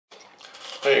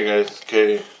Hey guys,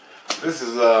 okay, this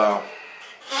is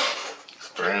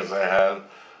experience I had,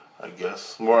 I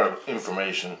guess, more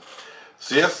information.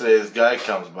 So yesterday this guy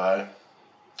comes by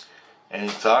and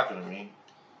he's talking to me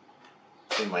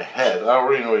in my head. I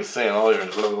don't really know what he's saying, all I hear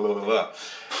is blah blah blah blah.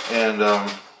 And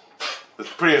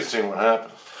it's pretty interesting what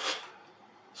happened.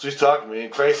 So he's talking to me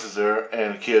and Christ is there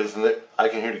and the kids, and I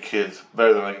can hear the kids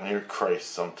better than I can hear Christ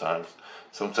sometimes.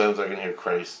 Sometimes I can hear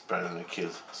Christ better than the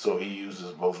kids, so he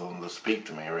uses both of them to speak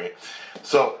to me, right?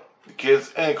 So the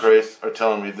kids and Christ are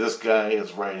telling me this guy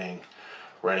is writing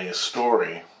a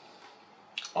story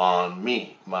on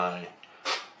me, my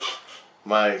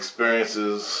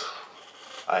experiences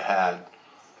I had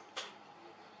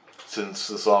since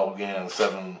this all began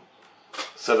 7,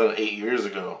 8 years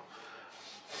ago.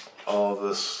 All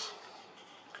this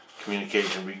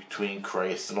communication between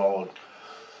Christ and all,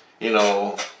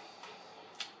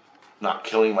 not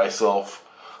killing myself,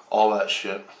 all that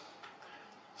shit,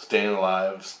 staying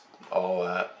alive, all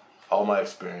that, all my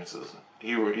experiences.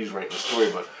 He's writing a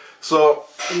story about it. So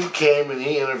he came and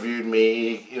he interviewed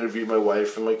me, he interviewed my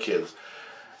wife and my kids,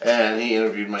 and he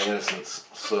interviewed my innocence.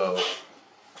 So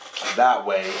that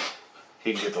way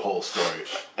he can get the whole story.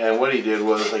 And what he did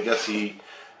was, I guess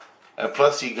and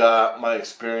plus he got my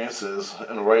experiences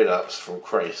and write-ups from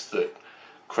Christ, that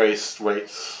Christ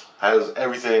has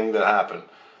everything that happened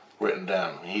written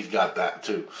down. He's got that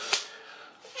too.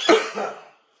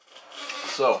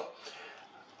 So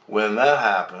when that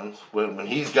happens, when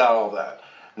he's got all that,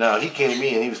 now he came to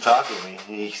me and he was talking to me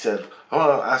and he said, I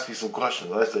want to ask you some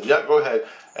questions. And I said, yeah, go ahead.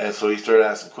 And so he started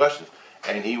asking questions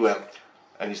and he went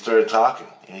and he started talking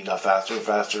and he got faster and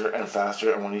faster and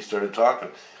faster. And when he started talking,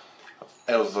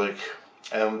 it was like,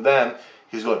 and then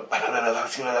he's going and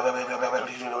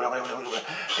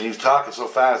he was talking so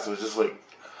fast, it was just like,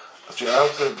 I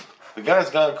said, the guy's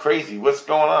gone crazy. What's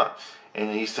going on?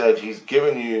 And he said he has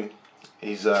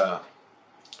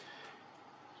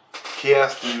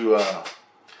to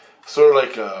sort of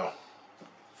like I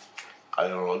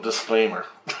don't know, a disclaimer.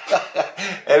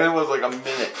 And it was like a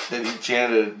minute that he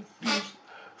chanted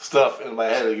stuff in my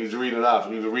head. Like he was reading it off,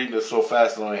 and he was reading it so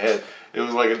fast in my head. It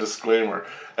was like a disclaimer.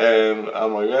 And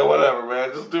I'm like, yeah, whatever,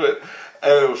 man, just do it.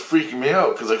 And it was freaking me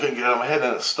out because I couldn't get it out of my head.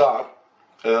 And it stopped.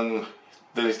 And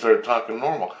then he started talking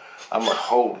normal. I'm like,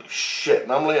 holy shit.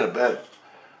 And I'm laying in bed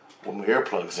with my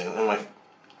earplugs in. I'm like,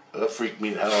 that freaked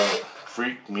me the hell out.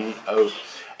 Freaked me out.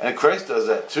 And Christ does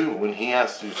that too when he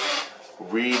has to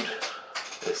read.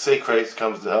 Say Christ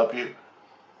comes to help you.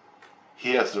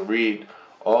 He has to read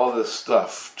all this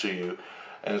stuff to you.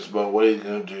 And it's about what he's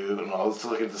going to do and all. It's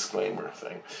like a disclaimer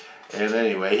thing. And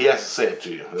anyway, he has to say it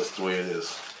to you. That's the way it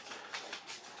is.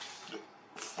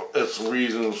 It's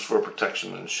reasons for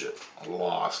protection and shit.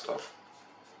 Law stuff.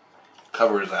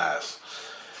 Cover his ass.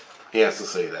 He has to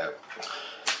say that.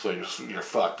 So you're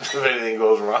fucked if anything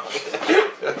goes wrong.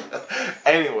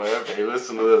 Anyway, okay,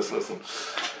 listen to this. Listen.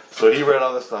 So he read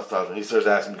all this stuff out and he starts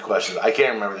asking me questions. I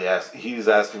can't remember he's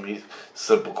asking me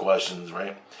simple questions,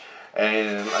 right?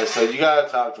 And I said, you gotta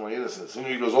talk to my innocence. And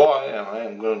he goes, oh, I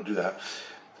am going to do that.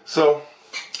 So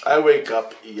I wake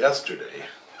up yesterday.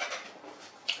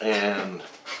 And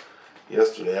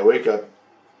yesterday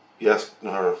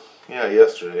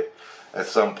at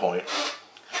some point.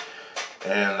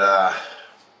 And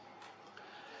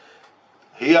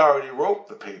he already wrote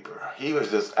the paper. He was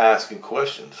just asking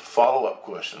questions, follow-up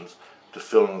questions to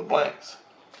fill in the blanks.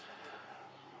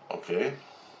 Okay?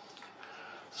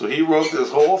 So he wrote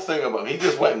this whole thing about, he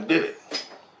just went and did it.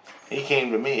 He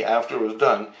came to me after it was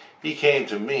done. He came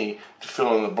to me to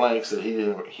fill in the blanks that he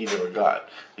never got.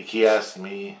 Like he asked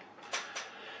me,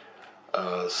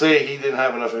 say he didn't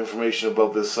have enough information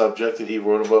about this subject that he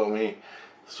wrote about me,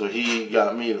 so he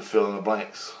got me to fill in the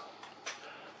blanks.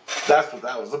 That's what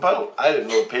that was about. I didn't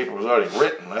know the paper was already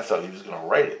written. I thought he was going to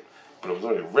write it, but it was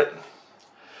already written.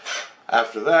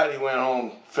 After that, he went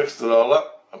home, fixed it all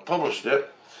up, and published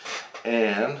it.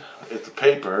 And it's a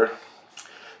paper,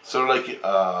 sort of like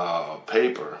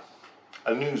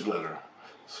a newsletter,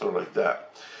 sort of like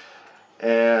that.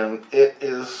 And it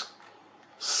is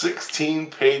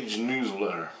 16-page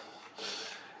newsletter.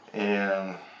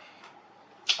 And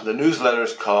the newsletter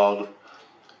is called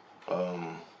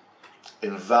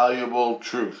Invaluable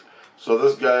Truth. So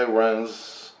this guy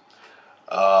runs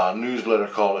a newsletter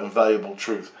called Invaluable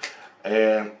Truth.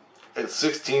 And it's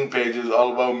 16 pages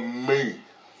all about me,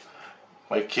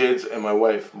 my kids, and my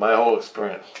wife, my whole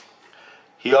experience.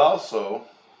 He also,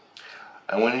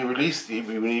 and when he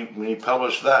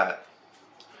published that,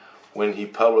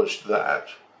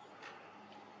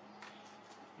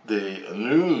 the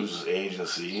news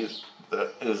agency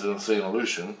that is in St.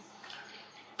 Lucian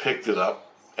picked it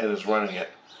up and is running it.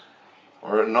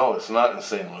 Or no, it's not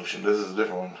Insane Illusion. This is a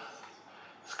different one.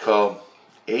 It's called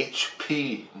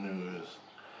HP News.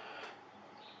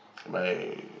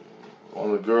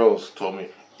 One of the girls told me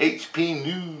HP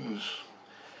News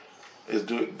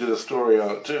did a story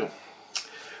on it too.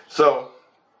 So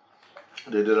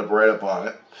they did a write-up on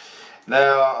it.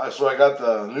 Now, so I got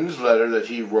the newsletter that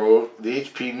he wrote. The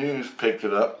HP News picked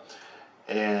it up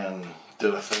and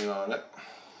did a thing on it.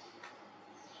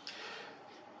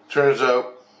 Turns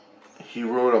out he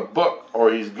wrote a book,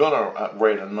 or he's gonna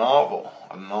write a novel,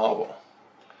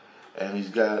 and he's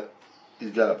got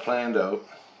it planned out.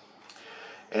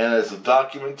 And it's a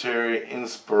documentary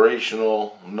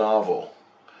inspirational novel,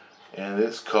 and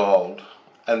it's called.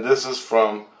 And this is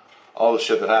from all the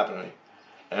shit that happened to me,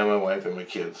 and my wife, and my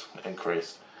kids, and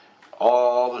Christ.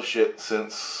 All the shit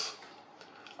since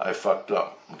I fucked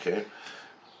up, okay?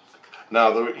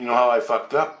 Now, you know how I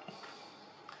fucked up?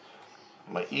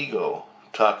 My ego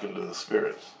talking to the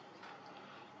spirits.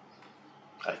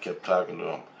 I kept talking to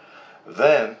them.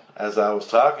 Then, as I was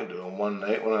talking to them one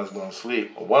night when I was going to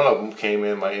sleep, one of them came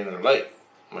in my inner light,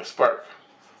 my spark,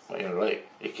 my inner light.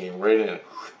 It came right in,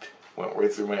 went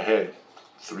right through my head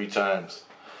 3 times.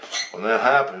 When that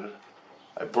happened,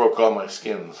 I broke all my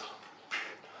skins.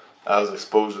 I was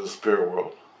exposed to the spirit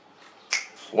world.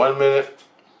 1 minute,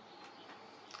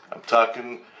 I'm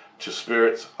talking to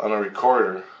spirits on a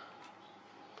recorder.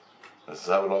 This is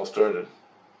how it all started.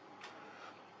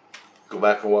 Go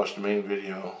back and watch the main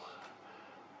video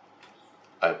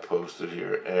I posted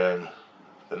here, and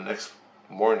the next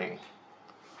morning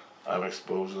I'm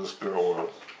exposed to the spirit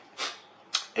world.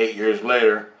 8 years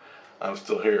later, I'm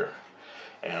still here,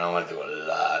 and I went through a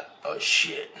lot of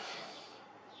shit.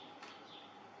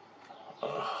 A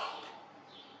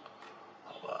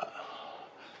lot.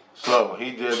 So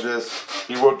he did this.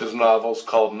 He wrote this novel. It's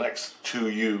called Next to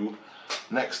You.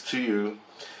 Next to You,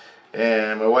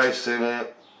 and my wife's in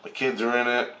it. My kids are in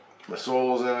it. My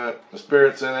soul's in it. My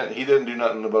spirit's in it. He didn't do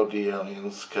nothing about the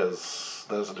aliens, because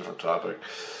that's a different topic.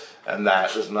 And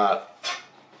that is not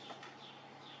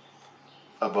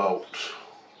about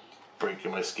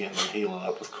breaking my skin and healing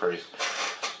up with Christ.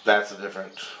 That's a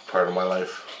different part of my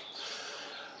life.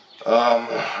 And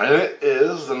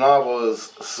the novel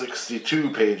is 62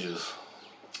 pages.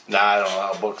 Now, I don't know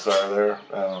how books are there.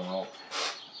 I don't know.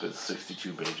 It's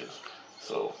 62 pages.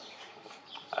 So,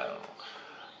 I don't know.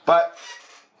 But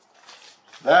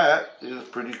that is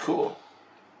pretty cool.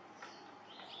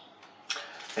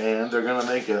 And they're going to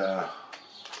make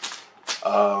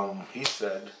he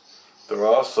said, they're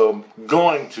also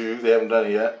going to, they haven't done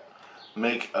it yet,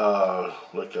 make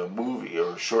like a movie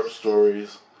or short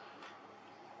stories,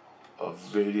 a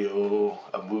video,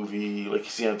 a movie like you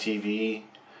see on TV,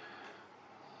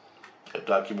 a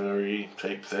documentary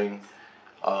type thing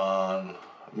on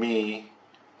me,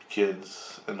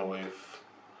 kids, and the wife.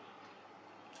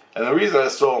 And the reason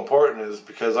that's so important is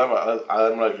because I'm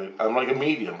like a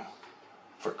medium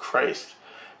for Christ,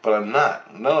 but I'm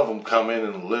not. None of them come in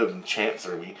and live and chant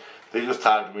through me. They just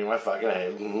talk to me in my fucking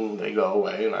head, and they go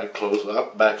away, and I close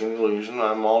up, back in the illusion, and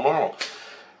I'm all normal.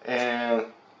 And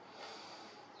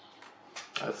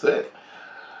that's it.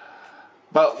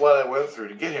 But what I went through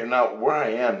to get here, now where I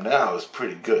am now is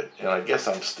pretty good, and I guess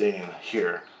I'm staying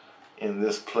here in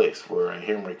this place where I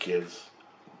hear my kids,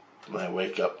 when I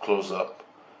wake up, close up,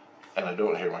 and I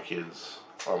don't hear my kids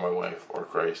or my wife or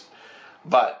Christ.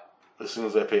 But as soon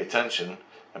as I pay attention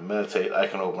and meditate, I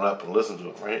can open up and listen to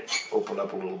them, right? Open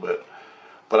up a little bit.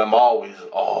 But I'm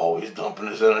always dumping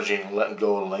this energy and letting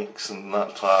go of links and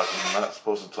not talking. I'm not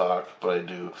supposed to talk, but I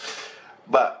do.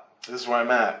 But this is where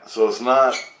I'm at. So it's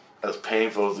not as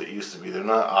painful as it used to be. They're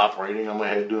not operating on my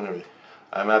head, doing everything.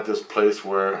 I'm at this place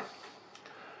where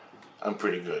I'm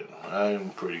pretty good. I'm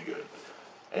pretty good.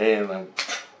 And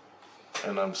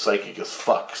I'm psychic as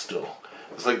fuck still.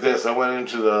 It's like this. I went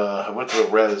to the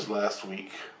res last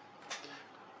week.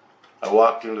 I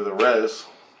walked into the res.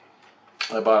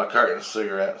 I bought a carton of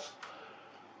cigarettes,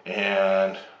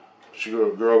 and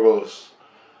girl goes,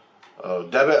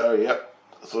 debit? Oh, yep.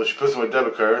 So she puts in my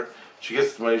debit card. She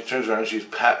gets the money, turns around, she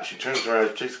turns around,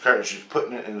 she takes the card, and she's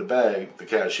putting it in the bag, the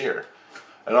cashier.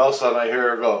 And all of a sudden I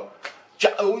hear her go,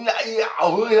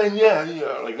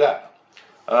 like that.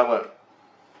 And I went,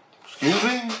 excuse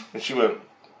me? And she went,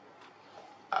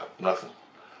 nothing.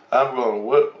 I'm going,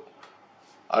 what?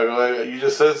 I go, you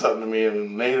just said something to me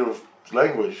in native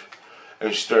language.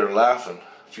 And she started laughing.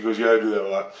 She goes, yeah, I do that a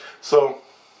lot. So,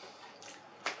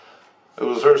 it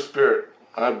was her spirit.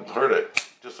 I heard it,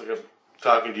 just like I'm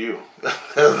talking to you.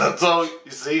 That's all, you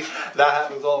see? That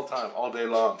happens all the time, all day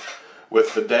long.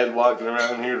 with the dead walking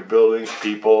around here, the buildings,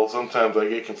 people. Sometimes I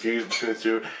get confused between the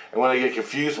two. And when I get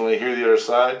confused, when I hear the other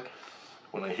side,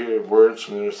 when I hear words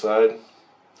from the other side,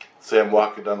 say I'm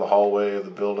walking down the hallway of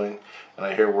the building and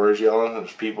I hear words yelling and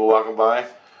there's people walking by,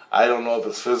 I don't know if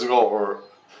it's physical or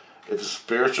if it's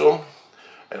spiritual.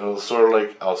 And I'll sort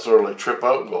of like trip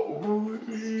out and go, ooh,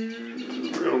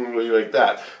 like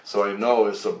that. So I know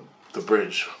it's the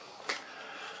bridge.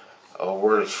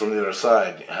 Words from the other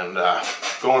side, and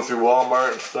going through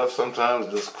Walmart and stuff sometimes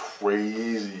is just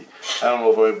crazy. I don't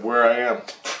know where I am.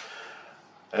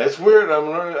 And it's weird. I'm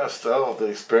learning stuff. The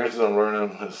experiences I'm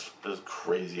learning is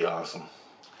crazy awesome.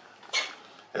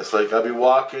 It's like I'll be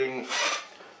walking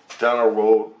down a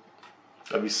road.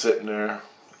 I'll be sitting there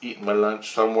eating my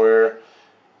lunch somewhere,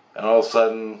 and all of a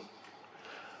sudden,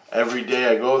 every day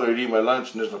I go there to eat my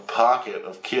lunch, and there's a pocket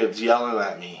of kids yelling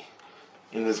at me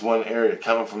in this one area,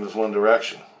 coming from this one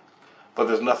direction. But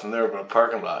there's nothing there but a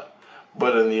parking lot.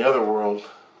 But in the other world,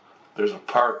 there's a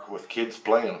park with kids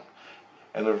playing,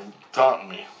 and they're taunting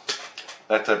me.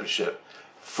 That type of shit.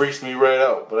 Freaks me right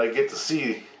out, but I get to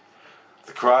see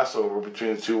the crossover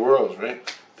between the two worlds,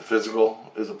 right? The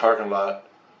physical is a parking lot,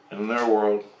 and in their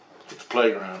world, it's a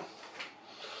playground.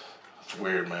 It's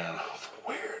weird, man. It's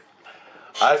weird.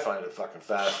 I find it fucking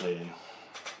fascinating.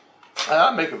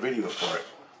 I'll make a video for it.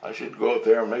 I should go out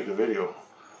there and make a video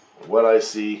of what I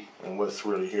see and what's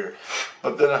really here.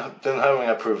 But then how am I going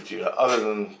to prove to you? Other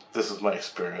than this is my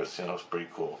experience, you know, it's pretty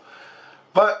cool.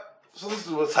 But, so this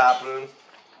is what's happening.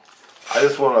 I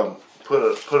just want to put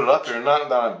it up there. Not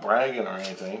that I'm bragging or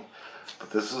anything,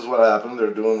 but this is what happened. They're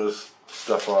doing this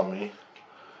stuff on me.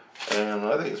 And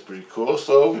I think it's pretty cool.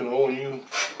 So, you know,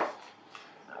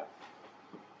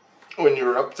 when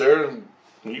you're up there and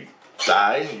you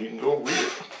die, you can go read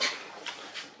it.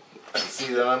 And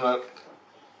see that I'm not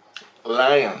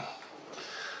lying.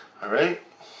 Alright?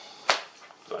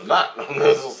 So I'm not.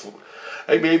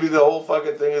 Hey, maybe the whole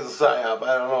fucking thing is a psyop.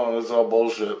 I don't know. It's all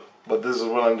bullshit. But this is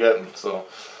what I'm getting. So,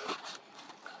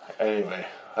 anyway.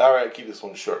 Alright, keep this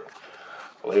one short.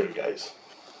 Later, guys.